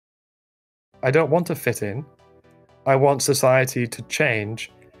I don't want to fit in. I want society to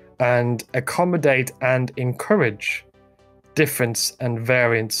change and accommodate and encourage difference and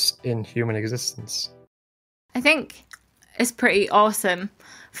variance in human existence. I think it's pretty awesome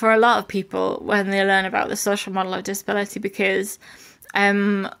for a lot of people when they learn about the social model of disability, because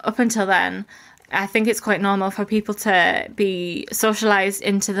up until then, I think it's quite normal for people to be socialised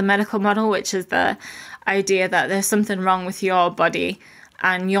into the medical model, which is the idea that there's something wrong with your body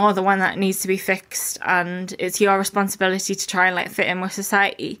and you're the one that needs to be fixed and it's your responsibility to try and like fit in with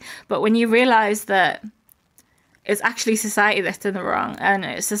society. But when you realise that it's actually society that's in the wrong and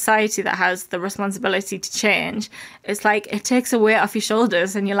it's society that has the responsibility to change, it's like it takes a weight off your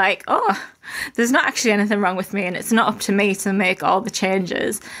shoulders and you're like, oh, there's not actually anything wrong with me and it's not up to me to make all the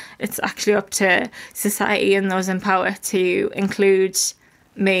changes. It's actually up to society and those in power to include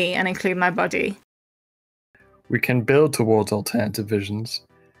me and include my body. We can build towards alternative visions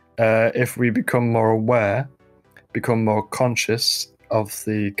if we become more aware, become more conscious of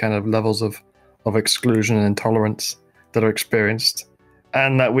the kind of levels of exclusion and intolerance that are experienced,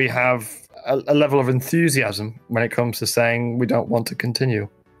 and that we have a level of enthusiasm when it comes to saying we don't want to continue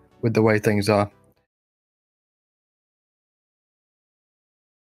with the way things are.